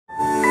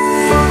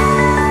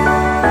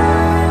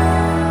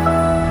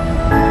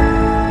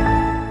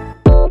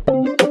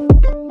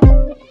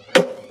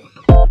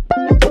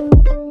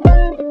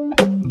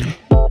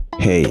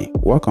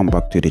Welcome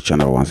back to the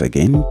channel once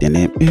again. The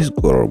name is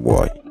Guru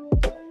Boy.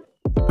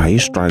 Are you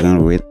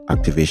struggling with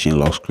activation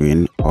lock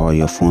screen or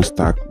your phone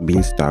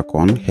being stuck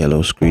on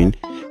hello screen,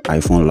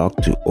 iPhone lock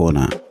to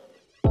owner?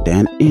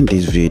 Then in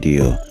this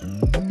video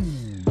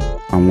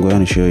I'm going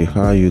to show you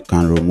how you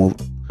can remove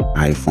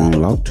iPhone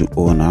lock to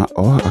owner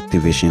or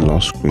activation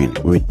lock screen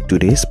with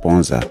today's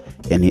sponsor,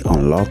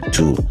 AnyUnlock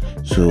tool.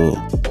 So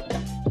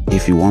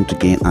if you want to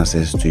gain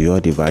access to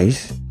your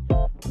device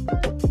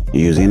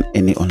using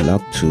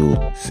AnyUnlock tool,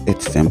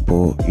 it's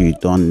simple. You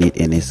don't need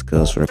any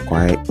skills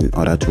required in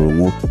order to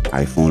remove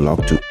iPhone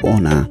lock to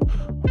owner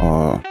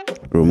or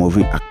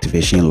removing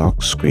activation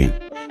lock screen.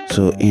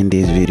 So in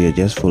this video,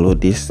 just follow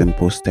these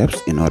simple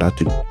steps in order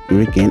to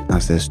regain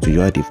access to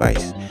your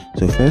device.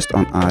 So first,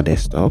 on our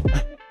desktop,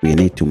 we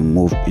need to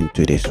move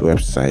into this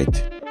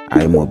website,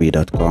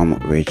 imobi.com,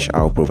 which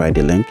I'll provide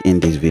the link in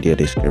this video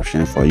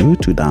description for you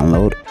to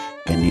download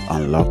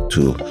AnyUnlock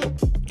tool.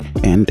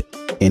 And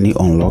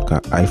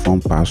AnyUnlocker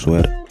iPhone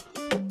password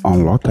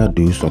unlocker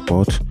do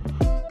support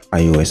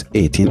iOS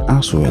 18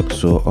 as well.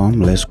 So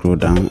let's scroll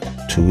down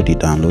to the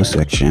download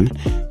section.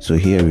 So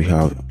here we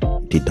have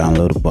the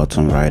download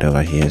button right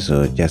over here,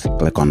 so just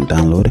click on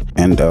download.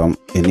 And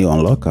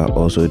AnyUnlocker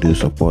also do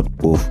support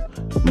both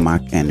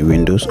Mac and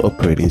Windows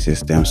operating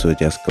system, so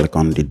just click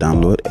on the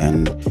download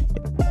and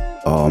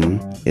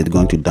it's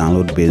going to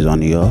download based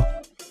on your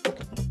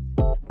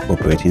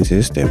operating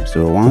system.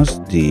 So once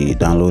the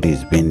download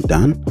is being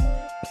done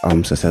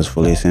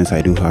successfully, since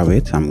I do have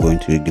it, I'm going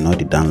to ignore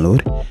the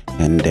download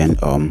and then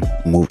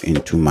move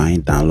into my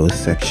download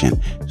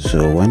section.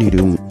 So when you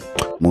do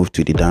move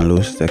to the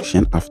download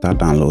section after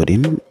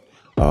downloading,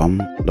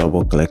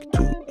 double click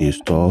to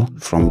install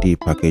from the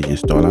package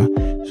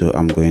installer. So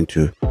I'm going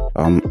to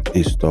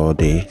install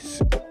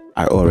this.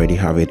 I already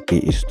have it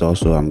being installed,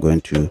 so I'm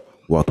going to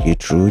walk you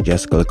through.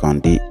 Just click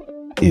on the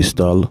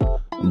install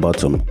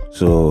button.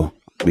 So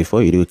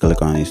before you do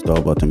click on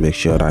install button, make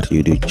sure that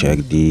you do check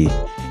the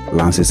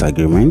license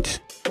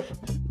agreement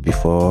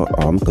before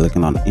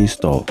clicking on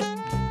install.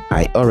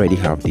 I already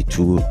have the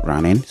tool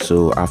running,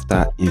 so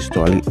after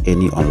installing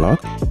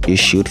AnyUnlock, you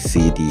should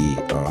see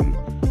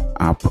the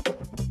app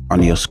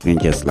on your screen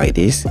just like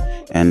this.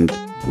 And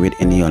with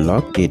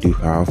AnyUnlock, they do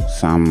have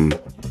some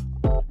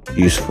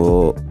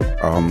useful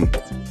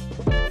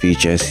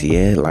features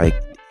here, like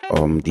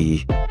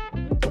the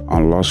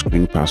unlock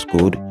screen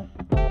passcode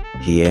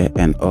here,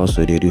 and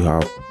also they do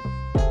have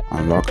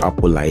unlock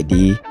Apple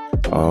ID,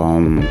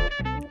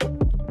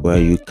 where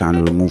you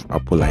can remove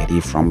Apple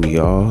ID from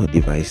your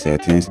device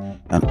settings,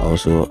 and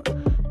also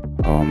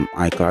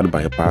iCloud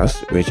bypass,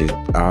 which is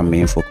our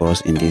main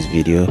focus in this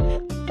video,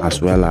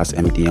 as well as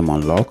MDM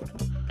unlock,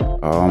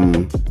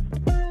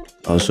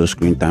 also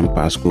screen time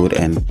passcode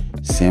and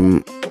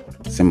SIM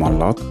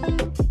unlock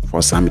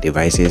for some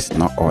devices,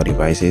 not all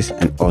devices,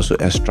 and also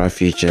extra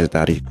features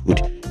that you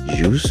could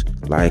use,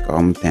 like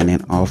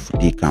turning off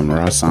the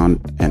camera, sound,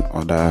 and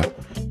other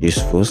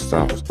useful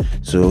stuff.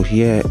 So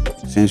here,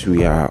 since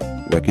we are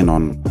working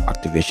on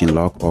activation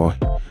lock or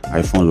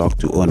iPhone lock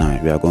to owner,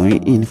 we are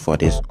going in for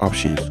this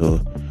option.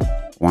 So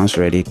once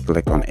ready,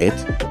 click on it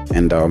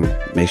and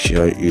make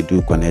sure you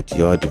do connect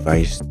your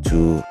device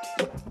to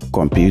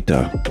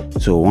computer.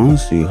 So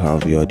once you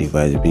have your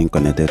device being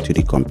connected to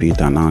the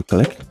computer, now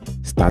click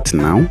start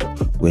now,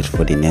 wait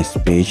for the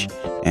next page,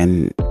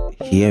 and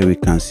here we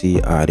can see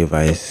our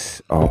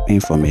device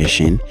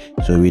information.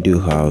 So we do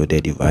have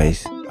the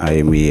device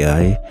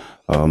IMEI,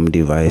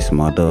 device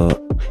model,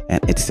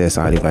 and it says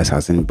our device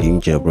hasn't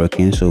been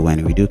jailbroken. So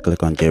when we do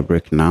click on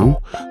jailbreak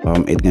now,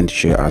 it's going to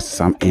show us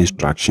some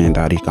instruction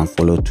that you can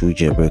follow to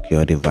jailbreak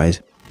your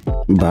device,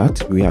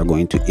 but we are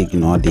going to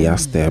ignore their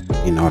step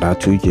in order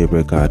to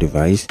jailbreak our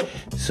device.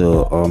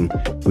 So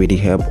with the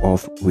help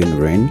of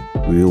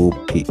WinRAN, we will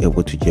be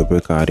able to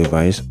jailbreak our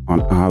device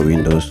on our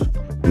Windows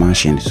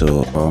machine.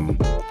 So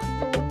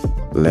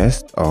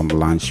let's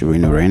launch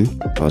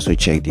WinRAN. Also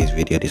check this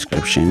video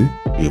description,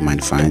 you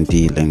might find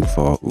the link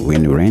for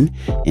WinRAN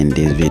in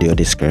this video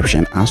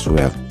description as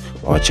well,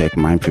 or check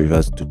my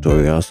previous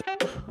tutorials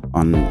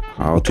on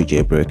how to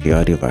jailbreak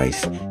your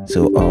device.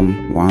 So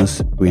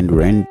once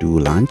WinRAN do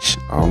launch,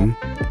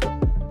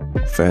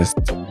 first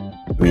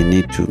we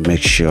need to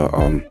make sure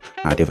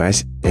our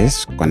device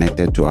is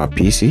connected to our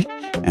PC,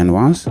 and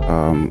once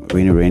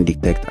WinRAN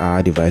detect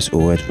our device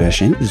OS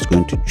version, is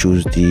going to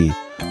choose the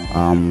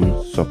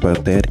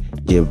supported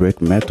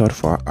jailbreak method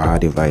for our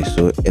device.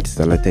 So it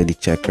selected the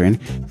checkering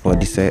for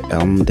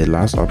the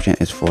last option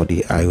is for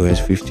the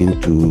iOS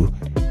 15 to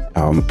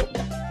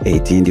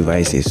 18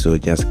 devices. So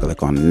just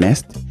click on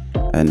next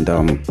and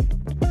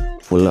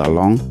follow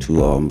along to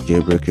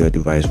jailbreak your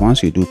device.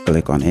 Once you do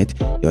click on it,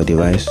 your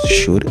device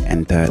should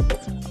enter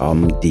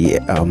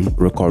the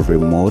recovery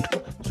mode.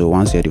 So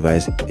once your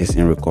device is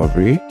in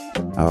recovery,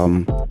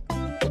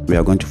 we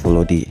are going to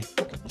follow the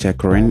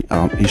checkering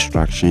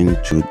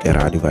instruction to get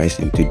our device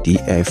into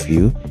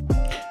DFU.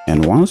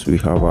 And once we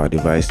have our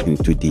device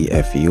into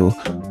DFU,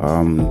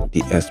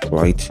 the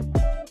exploit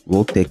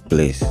will take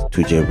place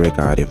to jailbreak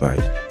our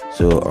device.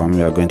 So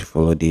we are going to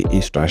follow the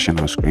instruction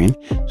on screen.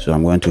 So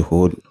I'm going to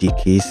hold the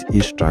keys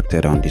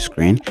instructed on the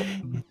screen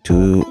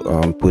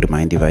to put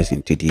my device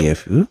into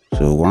DFU.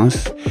 So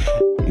once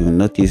you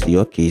notice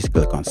your keys,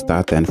 click on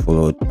start and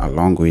follow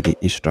along with the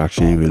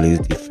instruction. Release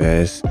the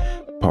first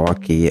power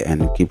key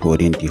and keep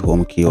holding the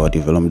home key or the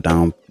volume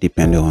down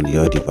depending on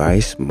your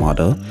device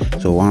model.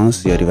 So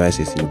once your device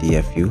is in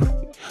DFU,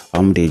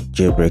 the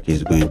jailbreak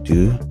is going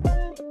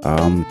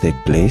to take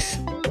place.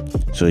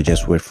 So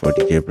just wait for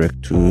the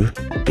jailbreak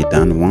to be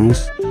done.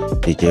 Once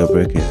the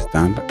jailbreak is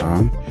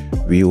done,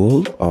 we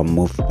will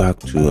move back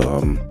to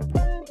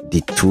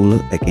the tool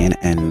again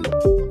and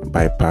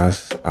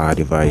bypass our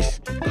device.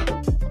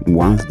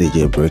 Once the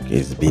jailbreak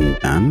is being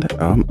done,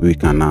 we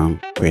can now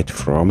wait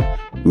from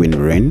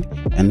WinRain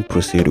and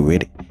proceed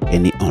with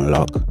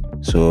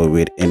AnyUnlock. So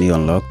with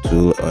AnyUnlock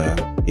tool,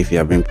 if you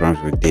have been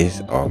prompted with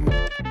this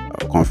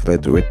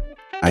conflict with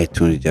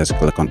iTunes, just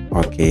click on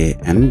OK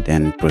and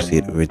then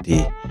proceed with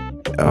the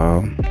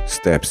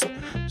steps.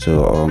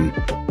 So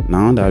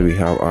now that we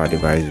have our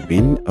device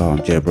being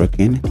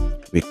jailbroken,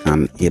 we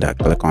can either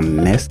click on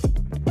next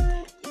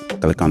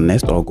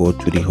or go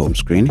to the home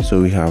screen.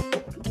 So we have,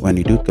 when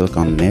you do click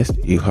on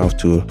next, you have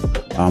to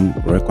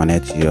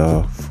reconnect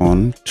your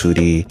phone to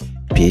the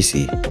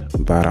PC,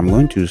 but I'm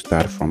going to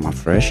start from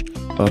afresh.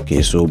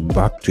 Okay, so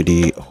back to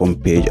the home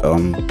page,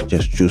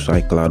 just choose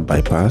iCloud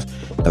bypass,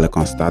 click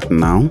on start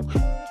now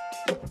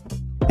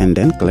and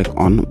then click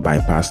on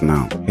bypass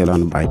now. Hit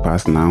on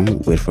bypass now,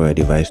 wait for your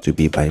device to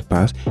be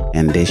bypassed,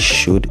 and this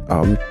should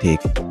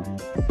take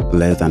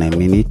less than a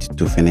minute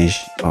to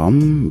finish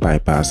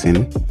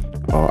bypassing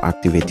or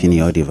activating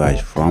your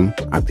device from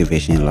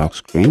activation lock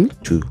screen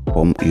to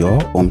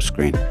your home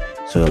screen.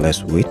 So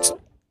let's wait.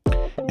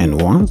 And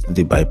once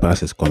the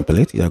bypass is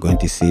complete, you are going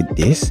to see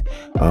this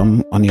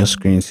on your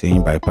screen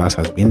saying bypass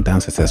has been done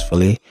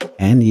successfully,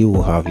 and you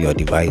will have your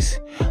device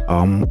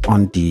on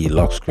the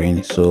lock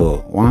screen.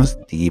 So once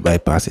the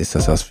bypass is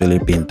successfully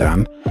been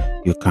done,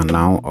 you can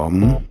now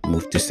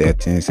move to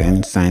settings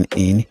and sign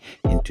in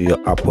into your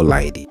Apple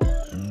ID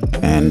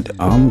and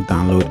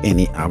download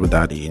any app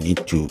that you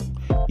need to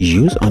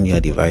use on your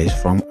device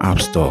from App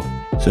Store.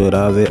 So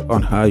that's it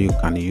on how you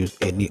can use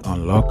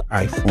AnyUnlock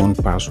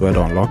iPhone password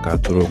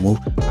unlocker to remove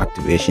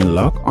activation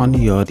lock on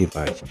your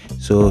device.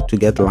 So to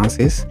get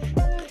answers,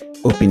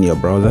 open your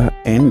browser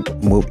and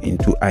move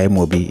into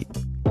iMobile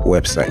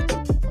website.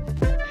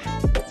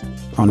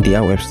 On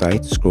their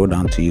website, scroll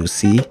down till you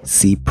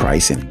see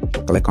pricing,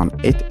 click on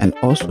it, and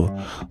also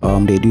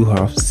they do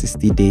have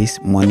 60 days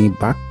money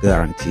back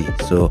guarantee,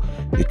 so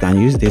you can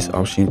use this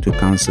option to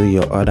cancel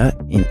your order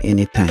in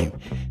any time.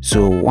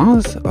 So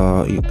once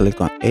you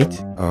click on it,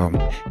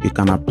 you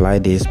can apply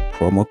this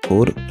promo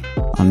code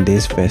on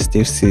this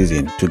festive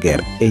season to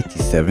get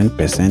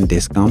 87%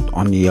 discount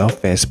on your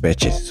first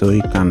purchase. So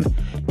you can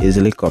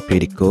easily copy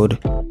the code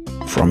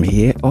from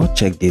here or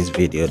check this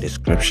video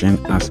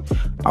description, as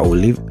I will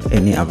leave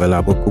any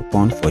available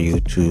coupon for you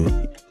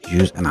to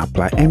use and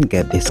apply and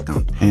get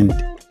discount. And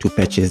to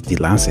purchase the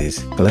lenses,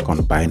 click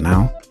on buy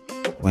now.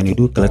 When you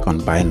do click on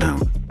buy now,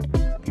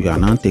 you are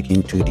now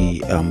taken to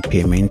the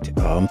payment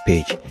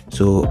page.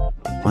 So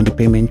on the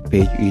payment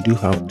page, you do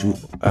have two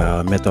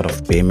method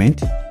of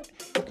payment.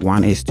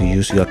 One is to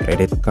use your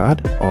credit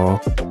card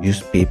or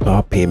use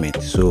PayPal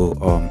payment.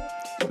 So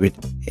with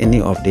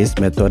any of this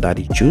method that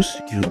you choose,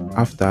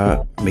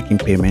 after making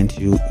payment,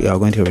 you are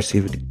going to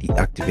receive the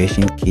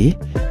activation key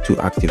to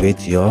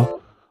activate your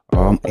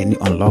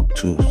AnyUnlock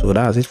tool. So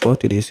that's it for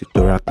today's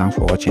tutorial. Thanks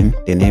for watching.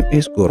 The name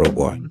is Goro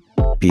Boy.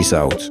 Peace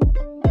out.